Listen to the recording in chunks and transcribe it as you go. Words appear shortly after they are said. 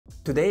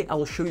Today, I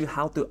will show you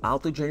how to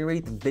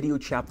auto-generate video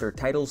chapter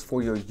titles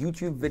for your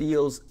YouTube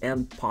videos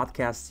and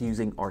podcasts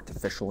using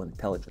artificial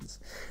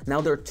intelligence.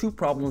 Now, there are two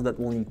problems that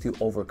we'll need to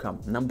overcome.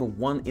 Number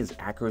one is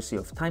accuracy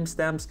of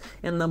timestamps,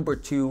 and number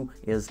two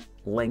is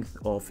length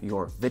of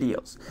your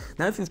videos.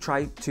 Now, if you've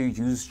tried to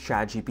use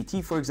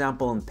ChatGPT, for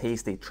example, and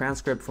paste a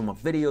transcript from a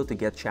video to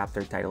get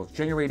chapter titles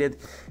generated,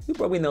 you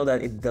probably know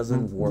that it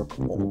doesn't work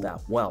all that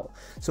well.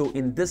 So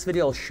in this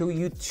video, I'll show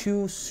you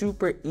two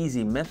super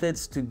easy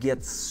methods to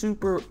get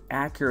super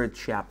accurate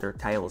chapter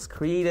titles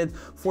created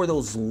for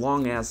those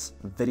long ass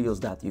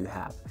videos that you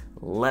have.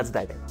 Let's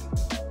dive in.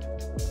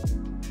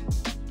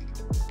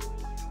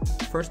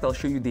 First, I'll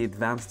show you the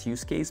advanced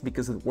use case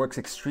because it works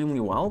extremely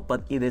well,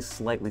 but it is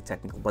slightly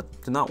technical.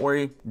 But do not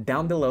worry,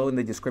 down below in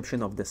the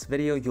description of this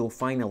video, you'll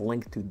find a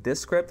link to this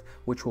script,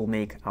 which will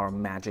make our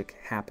magic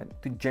happen.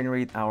 To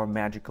generate our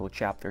magical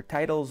chapter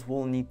titles,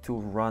 we'll need to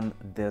run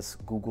this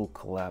Google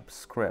Colab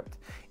script.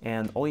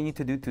 And all you need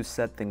to do to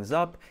set things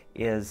up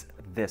is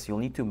this. You'll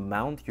need to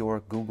mount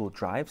your Google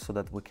Drive so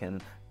that we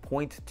can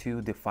point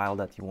to the file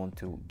that you want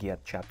to get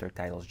chapter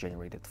titles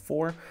generated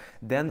for.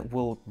 Then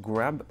we'll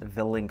grab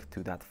the link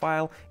to that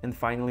file, and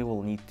finally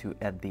we'll need to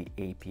add the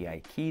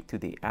API key to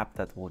the app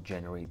that will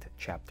generate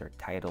chapter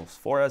titles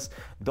for us.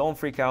 Don't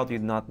freak out, you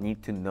do not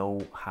need to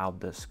know how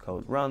this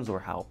code runs or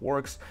how it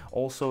works.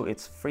 Also,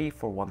 it's free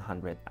for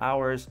 100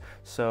 hours,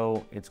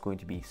 so it's going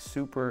to be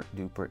super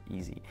duper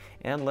easy.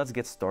 And let's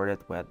get started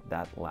with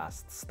that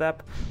last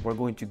step. We're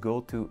going to go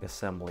to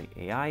Assembly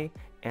AI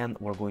and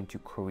we're going to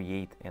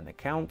create an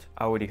account.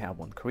 I already have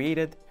one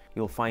created.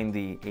 You'll find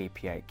the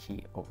API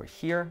key over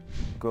here.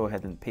 Go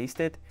ahead and paste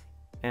it,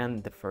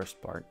 and the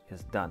first part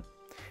is done.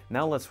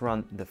 Now let's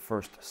run the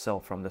first cell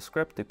from the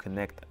script to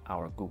connect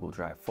our Google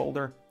Drive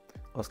folder.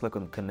 Let's click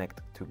on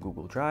Connect to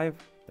Google Drive.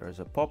 There is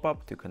a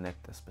pop-up to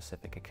connect a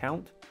specific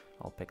account.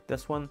 I'll pick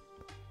this one.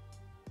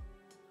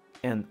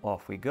 And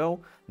off we go.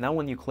 Now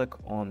when you click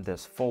on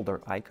this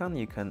folder icon,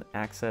 you can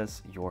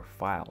access your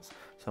files.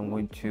 So I'm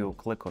going to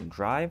click on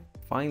Drive,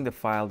 find the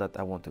file that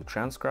I want to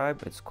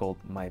transcribe. It's called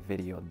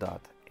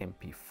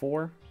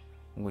myvideo.mp4.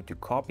 I'm going to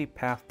copy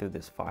path to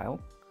this file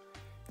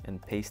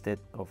and paste it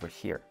over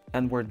here.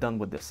 And we're done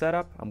with the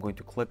setup. I'm going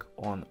to click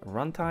on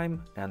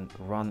Runtime and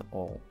Run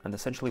All. And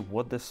essentially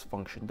what this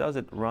function does,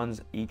 it runs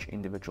each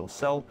individual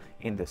cell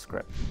in the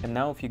script. And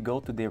now if you go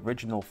to the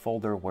original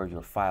folder where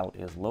your file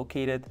is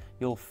located,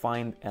 you'll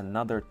find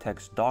another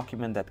text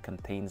document that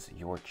contains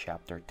your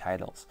chapter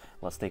titles.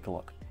 Let's take a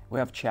look. We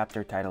have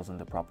chapter titles in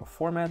the proper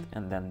format,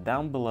 and then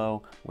down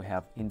below we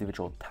have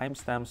individual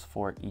timestamps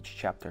for each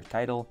chapter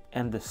title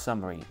and the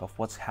summary of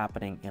what's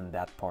happening in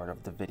that part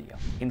of the video.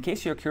 In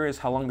case you're curious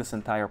how long this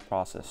entire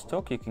process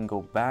took, you can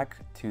go back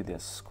to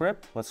this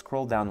script. Let's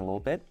scroll down a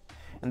little bit.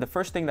 And the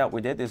first thing that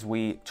we did is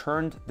we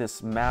turned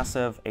this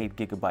massive 8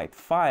 GB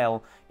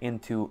file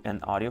into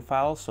an audio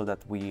file so that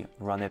we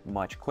run it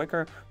much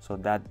quicker. So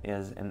that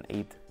is an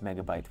 8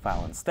 MB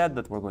file instead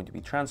that we're going to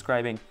be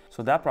transcribing.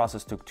 So that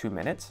process took 2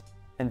 minutes.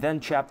 And then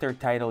chapter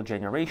title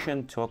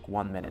generation took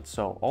 1 minute.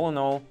 So all in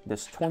all,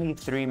 this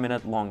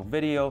 23-minute long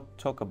video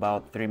took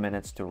about 3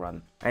 minutes to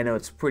run. I know,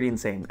 it's pretty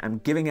insane. I'm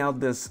giving out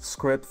this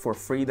script for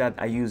free that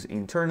I use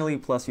internally,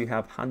 plus you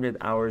have 100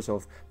 hours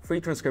of free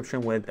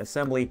transcription with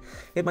Assembly.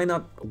 It might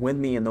not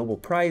win me a Nobel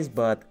Prize,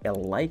 but a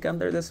like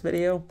under this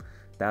video,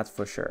 that's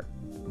for sure.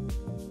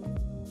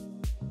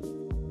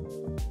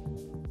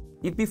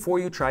 If before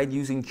you tried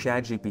using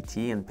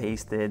ChatGPT and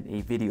pasted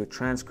a video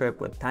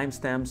transcript with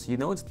timestamps, you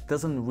know it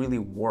doesn't really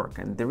work.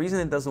 And the reason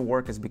it doesn't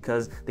work is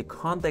because the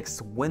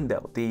context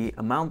window, the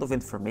amount of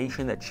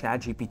information that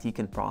ChatGPT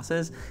can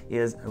process,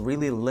 is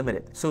really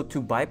limited. So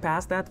to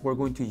bypass that, we're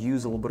going to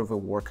use a little bit of a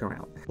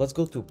workaround. Let's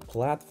go to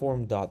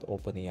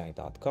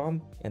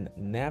platform.openai.com and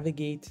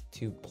navigate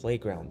to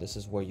Playground. This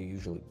is where you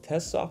usually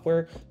test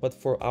software, but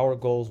for our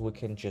goals, we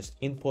can just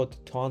input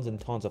tons and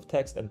tons of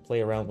text and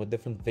play around with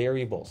different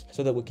variables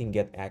so that we can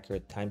get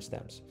accurate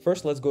timestamps.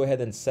 First, let's go ahead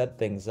and set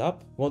things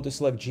up. We want to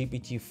select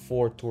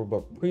GPT-4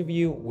 Turbo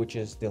Preview, which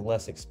is the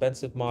less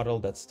expensive model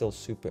that's still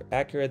super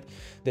accurate.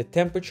 The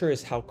temperature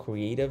is how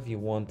creative you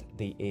want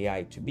the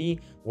AI to be.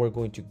 We're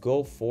going to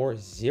go for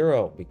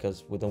 0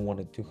 because we don't want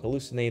it to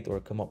hallucinate or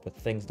come up with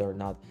things that are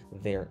not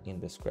there in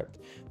the script.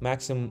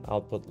 Maximum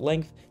output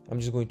length,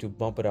 I'm just going to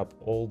bump it up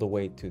all the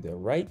way to the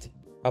right.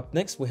 Up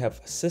next, we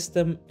have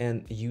system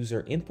and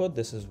user input.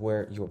 This is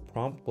where your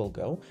prompt will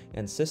go,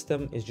 and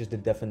system is just the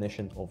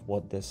definition of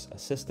what this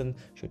assistant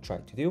should try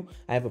to do.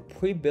 I have a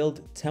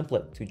pre-built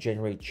template to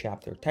generate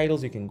chapter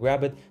titles. You can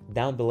grab it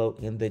down below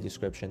in the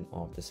description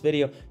of this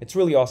video. It's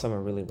really awesome. I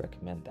really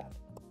recommend that.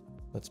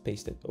 Let's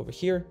paste it over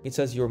here. It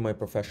says you're my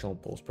professional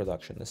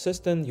post-production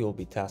assistant. You'll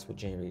be tasked with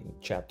generating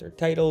chapter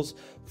titles.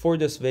 For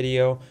this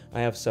video,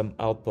 I have some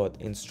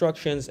output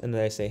instructions, and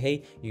then I say,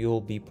 hey,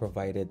 you'll be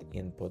provided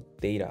input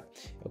data.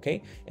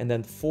 Okay. And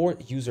then for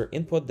user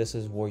input, this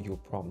is where your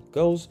prompt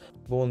goes.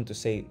 We want to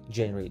say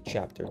generate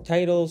chapter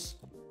titles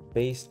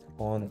based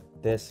on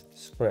this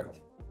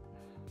script.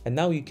 And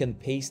now you can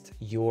paste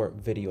your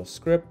video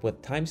script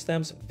with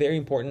timestamps. Very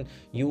important.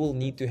 You will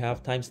need to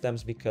have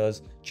timestamps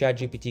because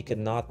ChatGPT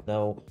cannot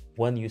know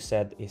when you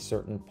said a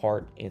certain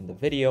part in the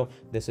video.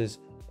 This is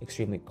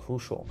extremely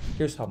crucial.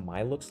 Here's how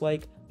mine looks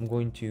like. I'm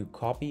going to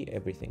copy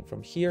everything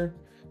from here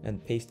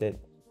and paste it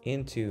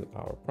into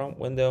our prompt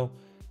window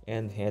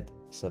and hit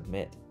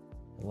submit.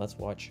 And let's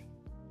watch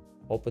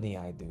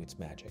OpenAI do its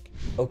magic.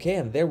 Okay,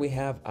 and there we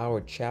have our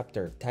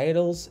chapter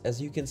titles.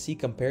 As you can see,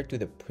 compared to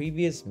the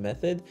previous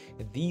method,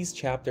 these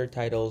chapter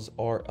titles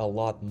are a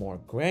lot more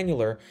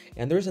granular.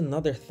 And there's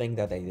another thing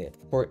that I did.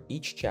 For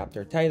each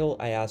chapter title,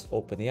 I asked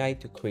OpenAI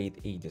to create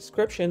a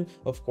description,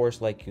 of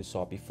course, like you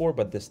saw before,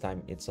 but this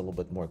time it's a little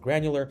bit more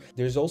granular.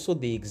 There's also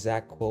the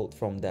exact quote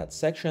from that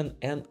section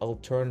and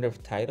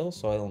alternative title,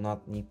 so I will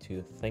not need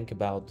to think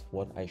about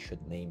what I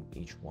should name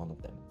each one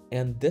of them.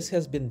 And this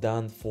has been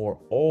done for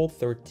all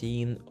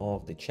 13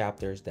 of the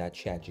chapters that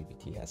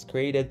ChatGPT has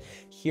created.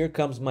 Here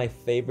comes my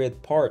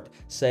favorite part.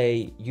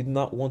 Say you do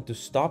not want to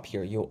stop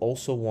here. You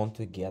also want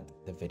to get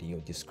the video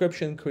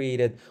description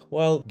created.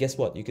 Well, guess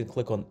what? You can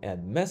click on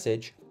add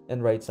message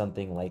and write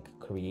something like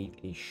create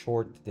a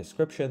short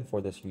description for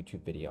this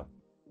YouTube video.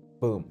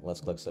 Boom,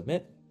 let's click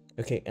submit.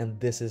 Okay, and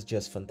this is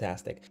just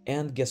fantastic.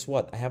 And guess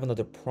what? I have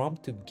another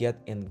prompt to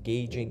get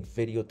engaging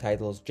video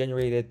titles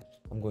generated.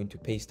 I'm going to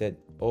paste it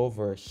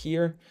over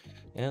here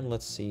and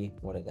let's see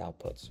what it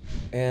outputs.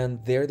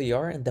 And there they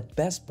are. And the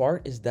best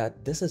part is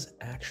that this is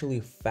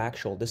actually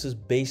factual. This is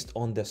based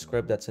on the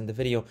script that's in the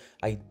video.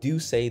 I do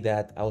say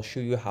that I'll show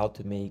you how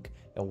to make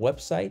a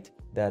website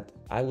that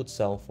I would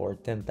sell for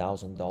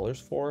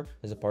 $10,000 for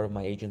as a part of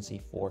my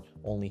agency for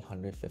only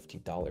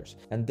 $150.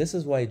 And this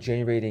is why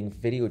generating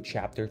video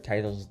chapter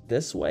titles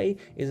this way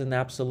is an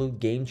absolute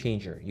game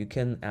changer. You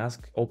can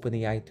ask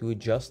OpenAI to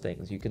adjust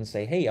things. You can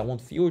say, hey, I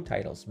want fewer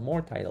titles,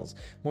 more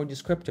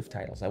descriptive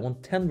titles. I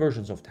want 10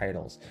 versions of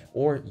titles,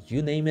 or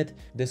you name it.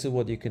 This is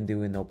what you can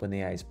do in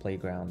OpenAI's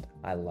playground.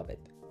 I love it.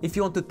 If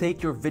you want to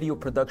take your video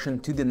production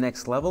to the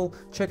next level,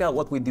 check out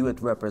what we do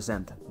at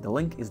Represent. The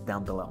link is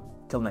down below.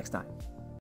 Till next time.